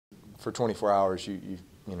for 24 hours, you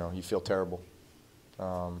feel terrible.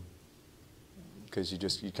 Because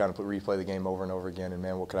you kind of replay the game over and over again, and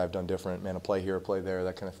man, what could I have done different? Man, a play here, a play there,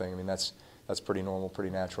 that kind of thing. I mean, that's pretty normal, pretty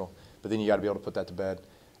natural. But then you got to be able to put that to bed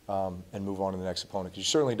and move on to the next opponent. Because you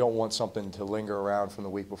certainly don't want something to linger around from the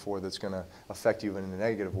week before that's going to affect you in a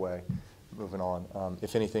negative way. Moving on.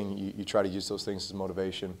 If anything, you try to use those things as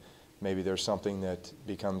motivation. Maybe there's something that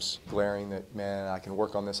becomes glaring that, man, I can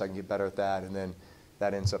work on this, I can get better at that, and then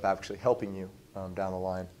that ends up actually helping you down the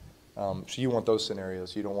line. So you want those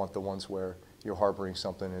scenarios. You don't want the ones where you're harboring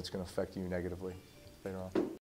something and it's going to affect you negatively later on.